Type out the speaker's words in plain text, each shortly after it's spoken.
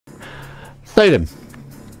So then,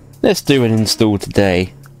 let's do an install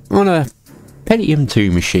today on a Pentium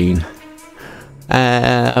 2 machine.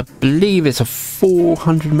 I believe it's a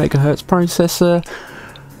 400 megahertz processor,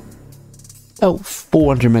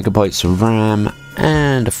 400 megabytes of RAM,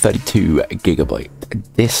 and a 32 gigabyte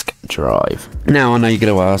disk drive. Now I know you're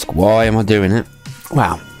going to ask, why am I doing it?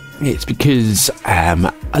 Well, it's because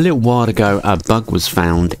a little while ago a bug was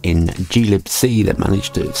found in glibc that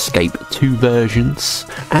managed to escape 2 versions,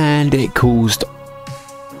 and it caused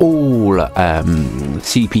all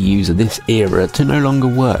CPUs of this era to no longer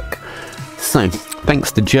work. So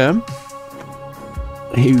thanks to Germ,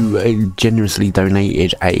 who generously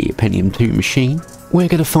donated a Pentium 2 machine, we're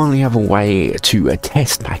going to finally have a way to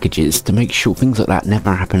test packages to make sure things like that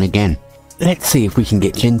never happen again. Let's see if we can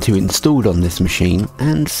get Gentoo installed on this machine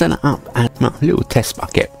and set it up as a little test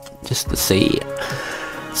bucket, just to see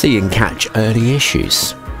and catch early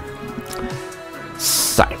issues.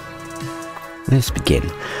 So, let's begin.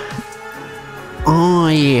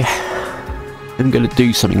 I am going to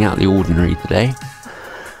do something out of the ordinary today,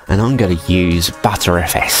 and I'm going to use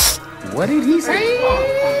ButterFS. What did he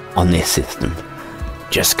say? On this system,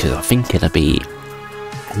 just because I think it'll be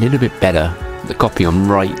a little bit better to copy on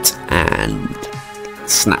write and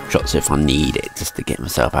snapshots if I need it, just to get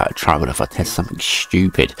myself out of trouble if I test something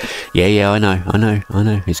stupid. Yeah, I know,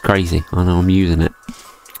 it's crazy. I know I'm using it,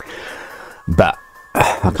 but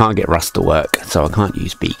I can't get Rust to work, so I can't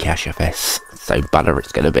use bcachefs, so Butter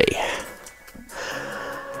it's going to be.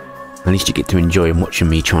 At least you get to enjoy watching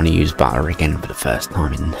me trying to use Butter again for the first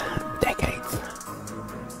time in decades.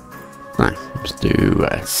 So, let's do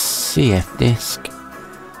a CF disk.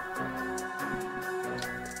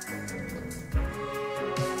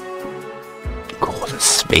 God, the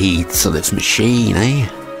speeds of this machine, eh?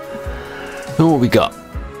 And what we got?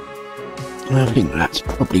 I think that's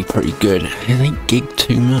probably pretty good. Is 8 gig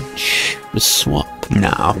too much for swap?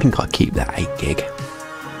 No, I think I'll keep that 8 gig.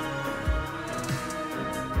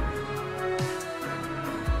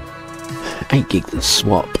 $8 gig to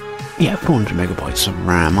swap. Yeah, 400 megabytes of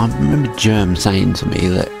RAM. I remember Germ saying to me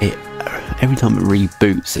that every time it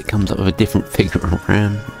reboots, it comes up with a different figure of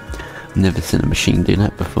RAM. I've never seen a machine do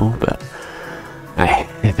that before, but hey,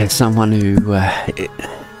 if there's someone who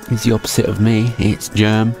is the opposite of me, it's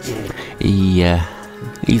Germ.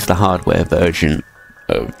 He's the hardware version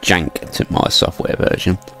of Jank to my software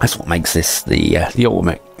version. That's what makes this the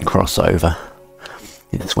ultimate crossover.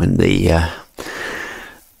 It's when the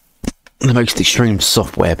most extreme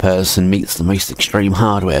software person meets the most extreme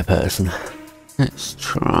hardware person. Let's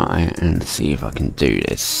try and see if I can do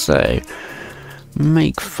this. So,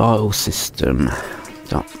 make file system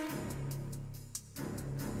dot.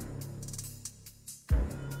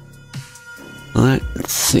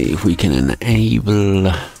 Let's see if we can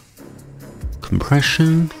enable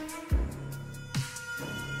compression.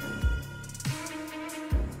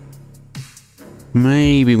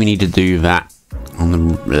 Maybe we need to do that on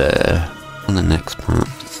the next part.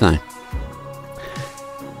 So,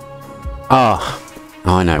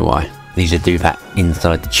 I know why. I need to do that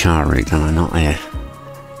inside the char route, don't I? Not an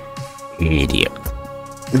idiot.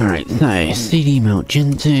 Alright, so CD mount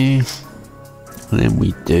Gentoo. Then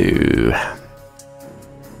we do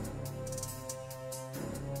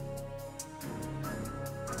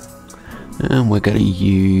and we're going to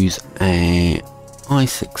use a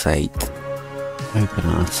i68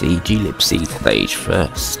 OpenRC glibc stage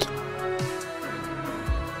first.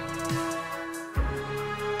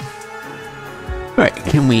 Right,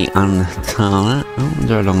 can we untar that? I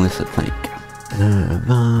wonder how long this will take.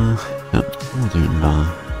 Var. Oops, we're doing var.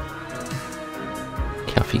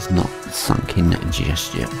 Coffee's not sunk in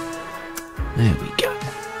just yet. There we go.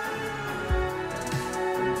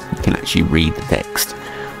 You can actually read the text.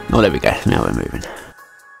 Oh, there we go. Now we're moving.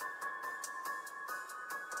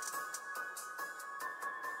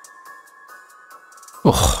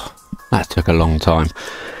 Oh, that took a long time.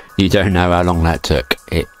 You don't know how long that took.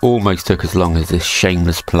 It almost took as long as this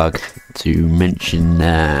shameless plug to mention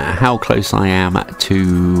how close I am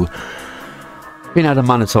to being able to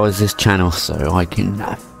monetize this channel so I can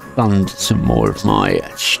fund some more of my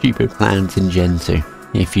stupid plans in Gentoo.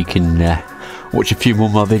 If you can watch a few more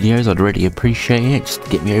of my videos, I'd really appreciate it. Just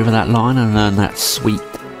get me over that line and earn that sweet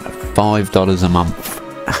 $5 a month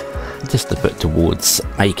just to put towards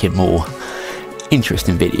making more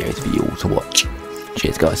interesting videos for you all to watch.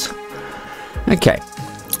 Cheers, guys. Okay,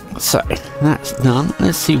 so that's done.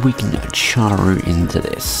 Let's see if we can char route into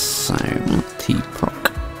this. So,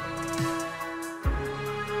 multi-proc.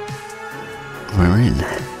 We're in.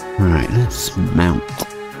 Right, let's mount.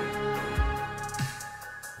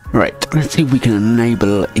 Right, let's see if we can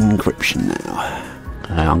enable encryption now.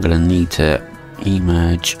 I'm going to need to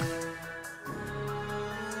Emerge.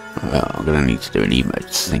 Well, I'm gonna need to do an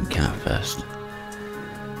emerge sync first.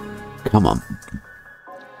 Come on.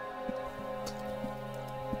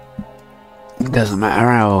 It doesn't matter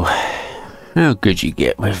how good you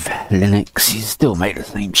get with Linux, you still make the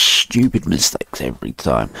same stupid mistakes every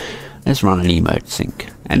time. Let's run an emote sync,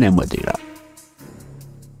 and then we'll do that.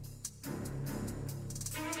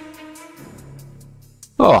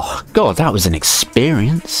 Oh god, that was an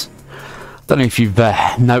experience. Don't know if you've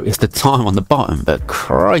noticed the time on the bottom, but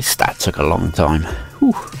Christ, that took a long time.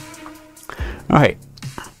 Whew. Right,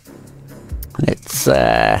 let's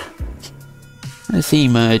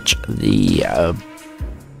emerge the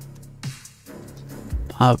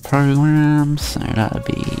program. So that'll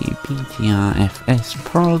be ptrfs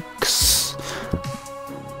progs.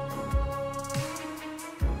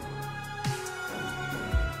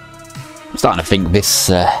 I'm starting to think this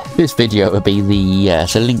video will be the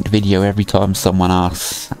linked video every time someone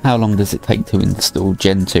asks how long does it take to install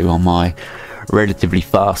Gentoo on my relatively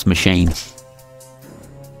fast machine.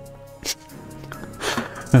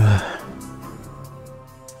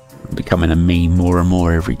 Becoming a meme more and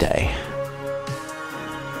more every day.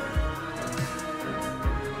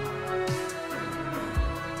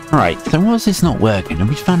 Right, so why is this not working? Have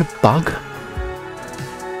we found a bug?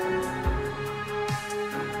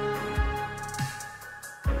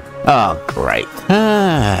 Oh, great.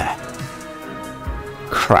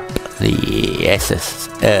 Crap. The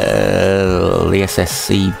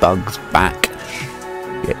SSC bug's back.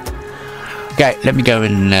 Shit. Okay, let me go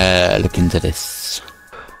and look into this.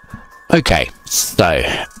 Okay, so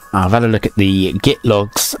I've had a look at the Git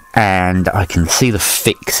logs and I can see the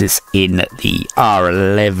fixes in the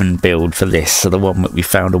R11 build for this, so the one that we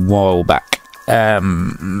found a while back.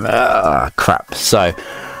 Crap. So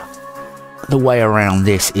the way around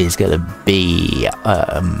this is going to be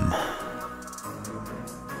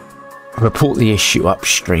report the issue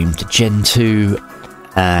upstream to Gentoo,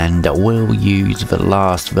 and we'll use the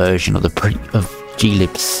last version of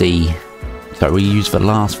glibc. So we use the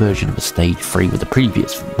last version of a stage 3 with the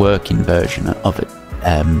previous working version of it,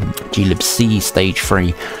 glibc stage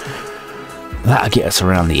 3. That'll get us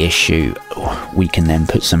around the issue. We can then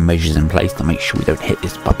put some measures in place to make sure we don't hit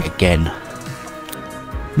this bug again.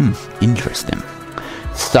 Interesting.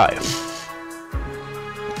 So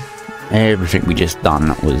everything we just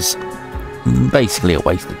done was basically a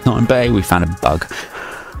waste of time, but we found a bug.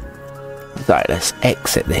 So let's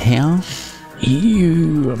exit the here.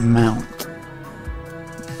 You mount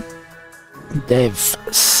dev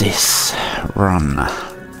sys run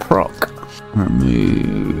proc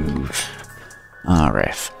remove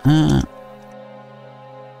rf.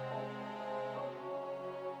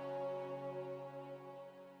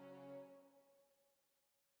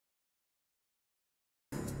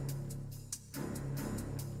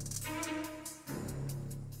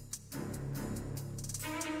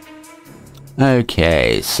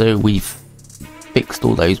 Okay, so we've fixed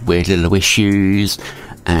all those weird little issues,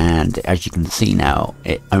 and as you can see now,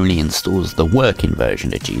 it only installs the working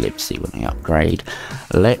version of glibc when I upgrade.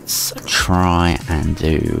 Let's try and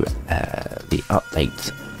do the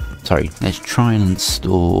update. Sorry, let's try and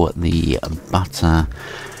install the butter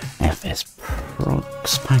fs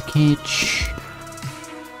procs package.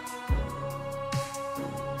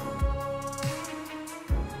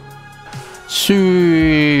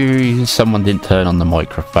 So someone didn't turn on the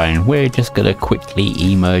microphone. We're just gonna quickly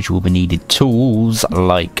emerge all the needed tools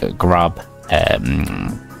like grub,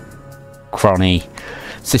 cronny,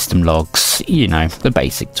 system logs, you know, the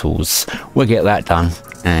basic tools. We'll get that done,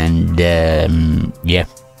 and yeah,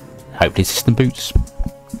 hopefully system boots.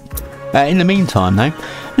 In the meantime though,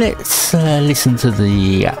 let's listen to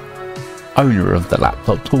the owner of the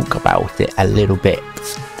laptop talk about it a little bit.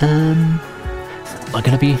 We're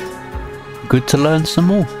gonna be good to learn some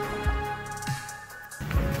more.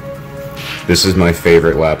 This is my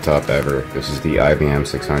favorite laptop ever. This is the IBM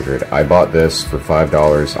 600. I bought this for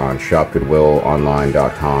 $5 on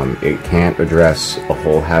shopgoodwillonline.com. It can't address a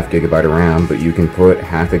whole ½ gigabyte of RAM, but you can put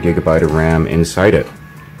 ½ gigabyte of RAM inside it.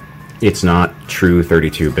 It's not true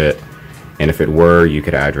 32-bit, and if it were, you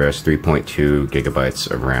could address 3.2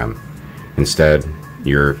 gigabytes of RAM. Instead,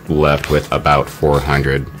 you're left with about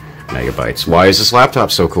 400 megabytes. Why is this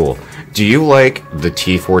laptop so cool? Do you like the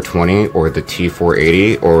T420 or the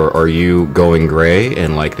T480, or are you going gray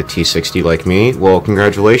and like the T60 like me? Well,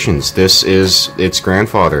 congratulations. This is its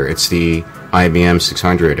grandfather. It's the IBM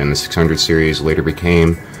 600, and the 600 series later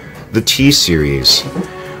became the T series.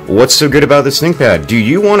 What's so good about this Thinkpad? Do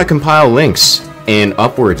you want to compile links in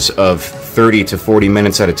upwards of 30 to 40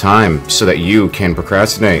 minutes at a time so that you can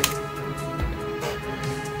procrastinate?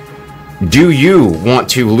 Do you want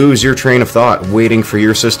to lose your train of thought waiting for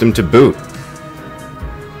your system to boot?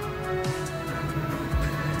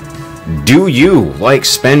 Do you like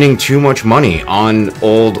spending too much money on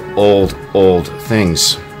old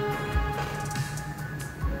things?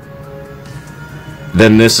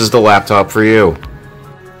 Then this is the laptop for you.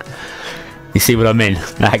 You see what I mean?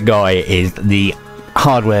 That guy is the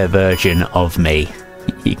hardware version of me.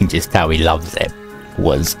 You can just tell he loves it.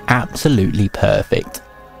 Was absolutely perfect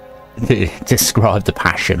to describe the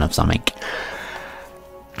passion of something.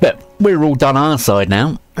 But we're all done our side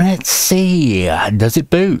now. Let's see. Does it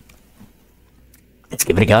boot? Let's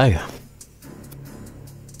give it a go.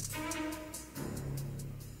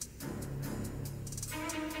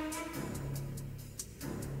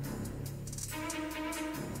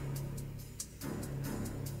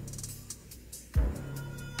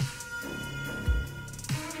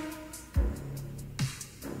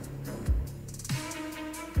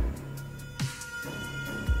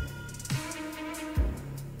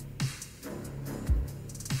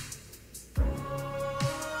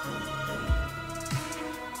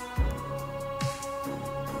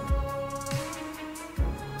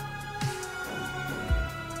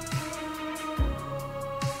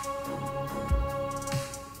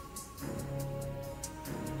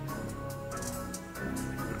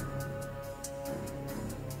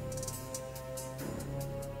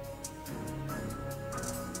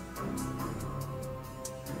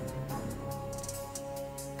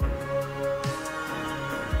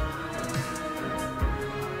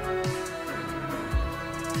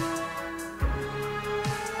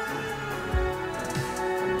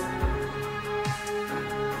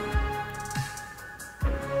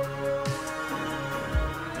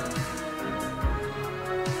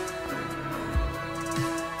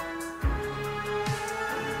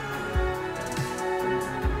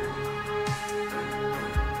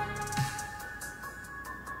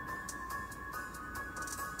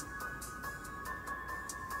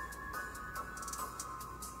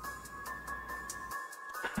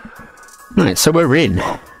 Right, so we're in.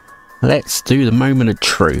 Let's do the moment of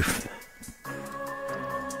truth.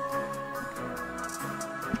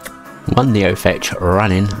 One Neo Fetch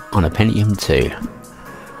running on a Pentium 2.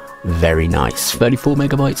 Very nice. 34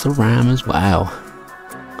 megabytes of RAM as well.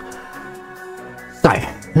 So,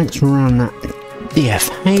 let's run that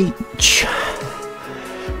DFH.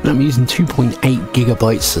 I'm using 2.8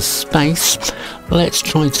 gigabytes of space. Let's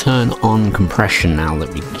try turn on compression now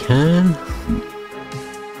that we can.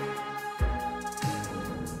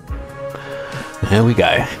 There we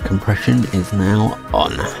go. Compression is now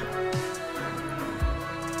on.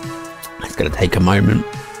 It's going to take a moment.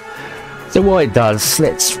 So what it does,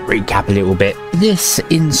 let's recap a little bit. This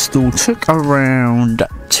install took around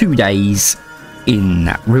 2 days in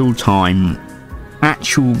real time.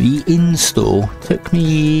 Actually, install took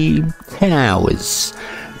me 10 hours.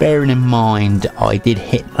 Bearing in mind, I did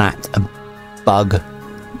hit that bug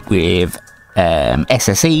with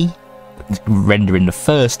SSE, rendering the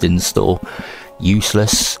first install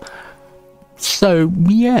useless. So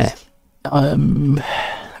yeah,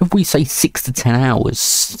 if we say 6 to 10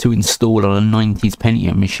 hours to install on a 90s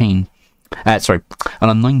Pentium machine, sorry, on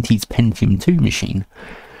a 90s Pentium 2 machine.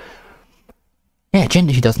 Yeah,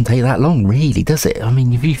 Gentoo doesn't take that long, really, does it? I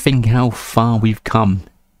mean, if you think how far we've come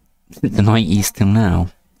since the 90s till now,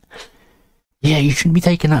 yeah, you shouldn't be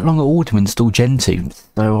taking that long at all to install Gentoo.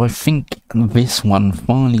 So I think this one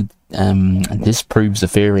finally disproves the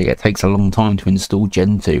theory. It takes a long time to install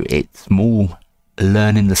Gentoo. It's more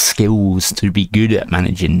learning the skills to be good at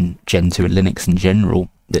managing Gentoo and Linux in general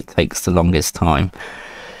that takes the longest time.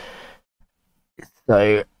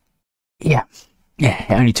 So yeah,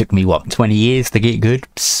 it only took me what, 20 years to get good.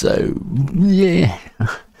 So yeah,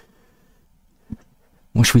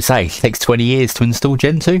 what should we say? It takes 20 years to install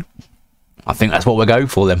Gentoo. I think that's what we'll go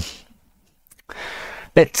for then.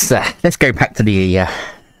 Let's go back to the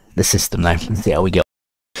system though and see how we go.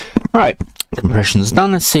 Right, compression's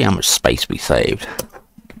done. Let's see how much space we saved.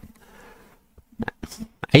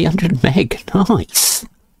 800 meg. Nice.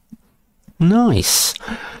 Nice.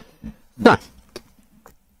 So,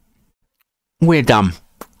 we're done.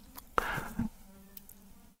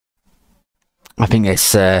 I think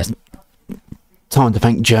it's time to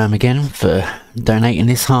thank Germ again for donating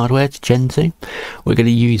this hardware to Gentoo. We're going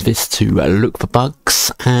to use this to look for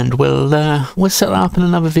bugs, and we'll set that up in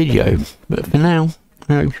another video. But for now,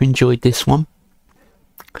 I hope you enjoyed this one.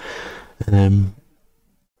 And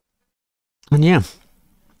yeah,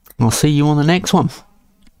 I'll see you on the next one.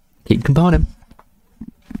 Keep compiling.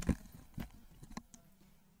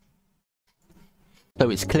 So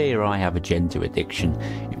it's clear I have a Gentoo addiction.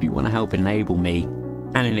 If you want to help enable me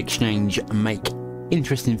and in exchange make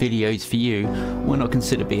interesting videos for you, why not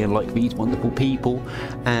consider being like these wonderful people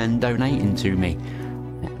and donating to me?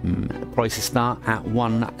 Prices start at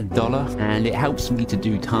 $1 and it helps me to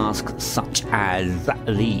do tasks such as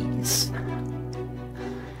these.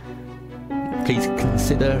 Please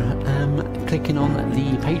consider clicking on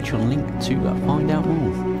the Patreon link to find out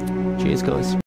more. Cheers guys.